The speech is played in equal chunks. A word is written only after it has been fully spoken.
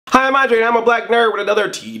I'm Andre and I'm a black nerd with another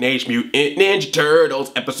Teenage Mutant Ninja Turtles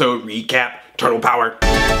episode recap. Turtle power.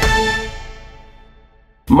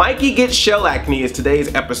 Mikey Gets Shellacne is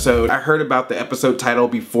today's episode. I heard about the episode title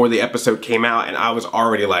before the episode came out and I was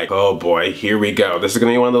already like, oh boy, here we go. This is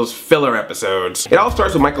gonna be one of those filler episodes. It all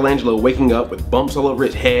starts with Michelangelo waking up with bumps all over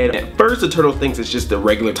his head. At first the turtle thinks it's just the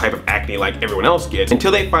regular type of acne like everyone else gets,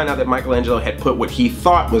 until they find out that Michelangelo had put what he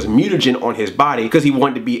thought was mutagen on his body because he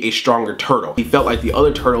wanted to be a stronger turtle. He felt like the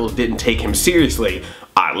other turtles didn't take him seriously.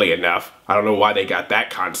 Oddly enough. I don't know why they got that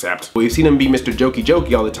concept. We've seen him be Mr. Jokey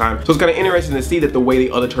Jokey all the time, so it's kind of interesting to see that the way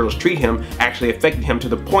the other turtles treat him actually affected him to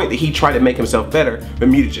the point that he tried to make himself better with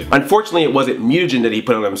mutagen. Unfortunately, it wasn't mutagen that he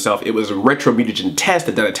put on himself, it was a retro mutagen test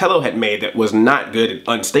that Donatello had made that was not good and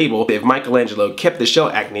unstable. If Michelangelo kept the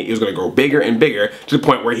Shellacne, it was going to grow bigger and bigger to the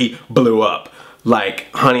point where he blew up. Like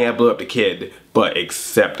Honey, I Blew Up the Kid, but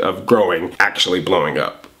except of growing, actually blowing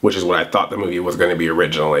up, which is what I thought the movie was going to be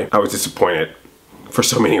originally. I was disappointed. For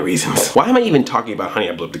so many reasons. Why am I even talking about Honey,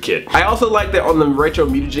 I Blew Up the Kid? I also like that on the retro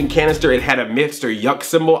mutagen canister it had a Mr. Yuck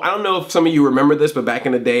symbol. I don't know if some of you remember this, but back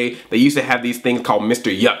in the day they used to have these things called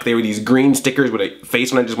Mr. Yuck. They were these green stickers with a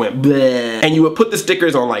face when it just went bleh. And you would put the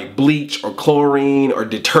stickers on like bleach or chlorine or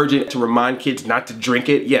detergent to remind kids not to drink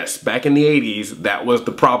it. Yes, back in the 80s that was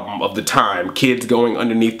the problem of the time. Kids going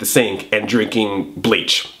underneath the sink and drinking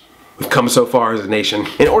bleach. We've come so far as a nation.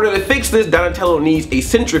 In order to fix this, Donatello needs a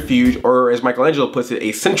centrifuge, or as Michelangelo puts it, a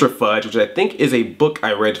centrifudge, which I think is a book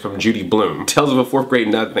I read from Judy Blume. Tales of a Fourth Grade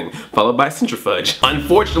Nothing, followed by centrifuge.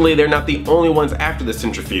 Unfortunately, they're not the only ones after the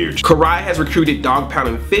centrifuge. Karai has recruited Dog Pound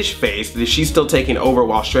and Fish Face that she's still taking over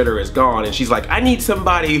while Shredder is gone, and she's like, I need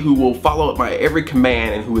somebody who will follow up my every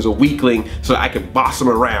command and who is a weakling so that I can boss him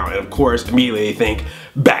around. And of course, immediately they think,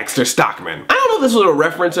 Baxter Stockman. I don't know if this was a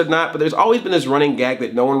reference or not, but there's always been this running gag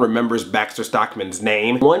that no one remembers Baxter Stockman's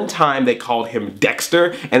name. One time they called him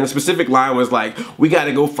Dexter, and the specific line was like, we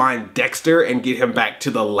gotta go find Dexter and get him back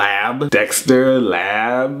to the lab. Dexter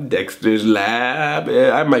lab, Dexter's lab.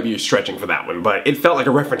 I might be stretching for that one, but it felt like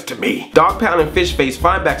a reference to me. Dog Pound and Fish Face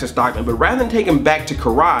find Baxter Stockman, but rather than take him back to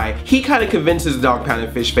Karai, he kind of convinces Dog Pound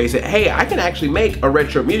and Fish Face that, hey, I can actually make a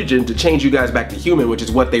retro mutagen to change you guys back to human, which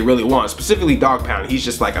is what they really want. Specifically Dog Pound. He's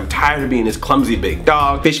just like, I'm tired of being this clumsy big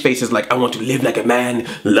dog. Fish Face is like, I want to live like a man,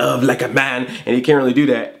 love like a man, and he can't really do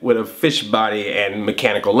that with a fish body and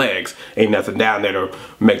mechanical legs. Ain't nothing down there to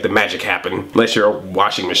make the magic happen, unless you're a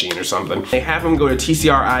washing machine or something. They have him go to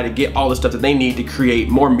TCRI to get all the stuff that they need to create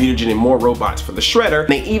more mutagen and more robots for the Shredder.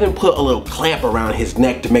 They even put a little clamp around his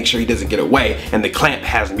neck to make sure he doesn't get away, and the clamp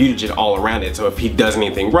has mutagen all around it, so if he does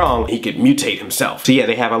anything wrong, he could mutate himself. So yeah,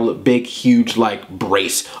 they have a big, huge, like,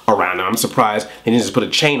 brace around him. I'm surprised they didn't just put a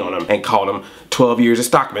chain on him and called him 12 Years of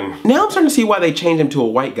Stockman. Now I'm starting to see why they changed him to a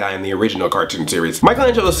white guy in the original cartoon series.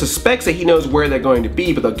 Michelangelo suspects that he knows where they're going to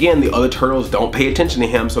be, but again, the other turtles don't pay attention to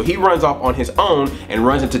him, so he runs off on his own and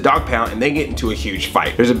runs into Dog Pound, and they get into a huge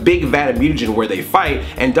fight. There's a big vat of mutagen where they fight,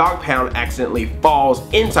 and Dog Pound accidentally falls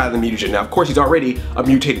inside the mutagen. Now, of course, he's already a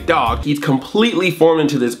mutated dog. He's completely formed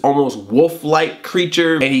into this almost wolf-like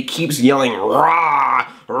creature, and he keeps yelling, rah,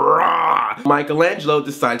 rah. Michelangelo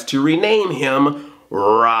decides to rename him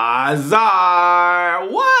Rahzar.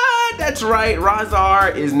 What? That's right,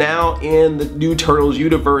 Rahzar is now in the new Turtles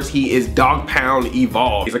universe. He is Dog Pound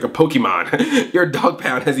evolved. He's like a Pokemon. Your Dog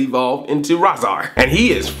Pound has evolved into Rahzar. And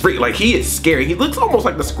he is free, like he is scary. He looks almost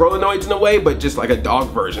like the Skrullonoids in a way, but just like a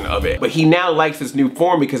dog version of it. But he now likes his new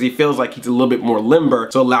form because he feels like he's a little bit more limber,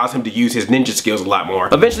 so it allows him to use his ninja skills a lot more.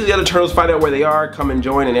 Eventually the other Turtles find out where they are, come and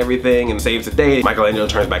join and everything, and saves the day. Michelangelo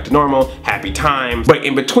turns back to normal, happy times. But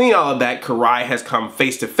in between all of that, Karai has come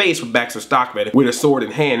face to face with Baxter Stockman with a sword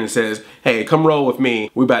in hand and says, hey, come roll with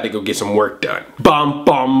me. We about to go get some work done. Bum,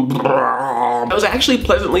 bum, brum. I was actually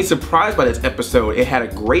pleasantly surprised by this episode. It had a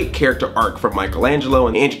great character arc from Michelangelo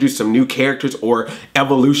and introduced some new characters or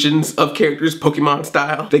evolutions of characters, Pokemon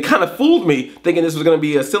style. They kind of fooled me thinking this was going to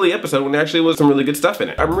be a silly episode when there actually was some really good stuff in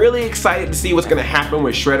it. I'm really excited to see what's going to happen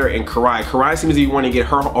with Shredder and Karai. Karai seems to be wanting to get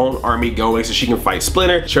her own army going so she can fight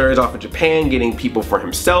Splinter. Shredder is off in Japan getting people for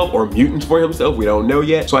himself or mutants for himself. We don't know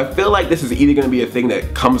yet. So I feel like this is either going to be a thing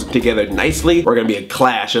that comes together nicely or going to be a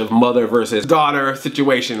clash of mother versus daughter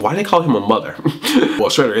situation. Why do they call him a mother? Well,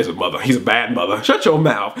 Shredder is a mother. He's a bad mother. Shut your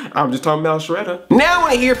mouth. I'm just talking about Shredder. Now I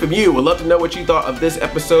want to hear from you. Would love to know what you thought of this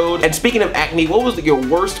episode. And speaking of acne, what was your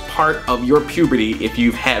worst part of your puberty if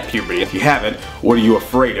you've had puberty? If you haven't, what are you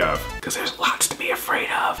afraid of? Because there's lots to be afraid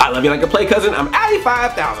of. I love you like a play cousin. I'm Addy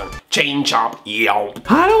 5000. Chain chomp, yomp.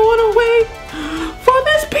 I don't want to wait for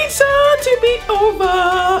this pizza to be over.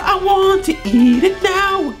 I want to eat it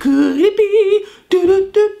now. What could it be? Do,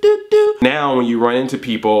 do, do, do, do. Now when you run into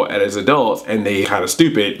people as adults and they kind of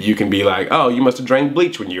stupid, you can be like, oh, you must have drank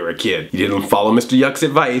bleach when you were a kid. You didn't follow Mr. Yuck's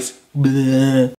advice. Blah.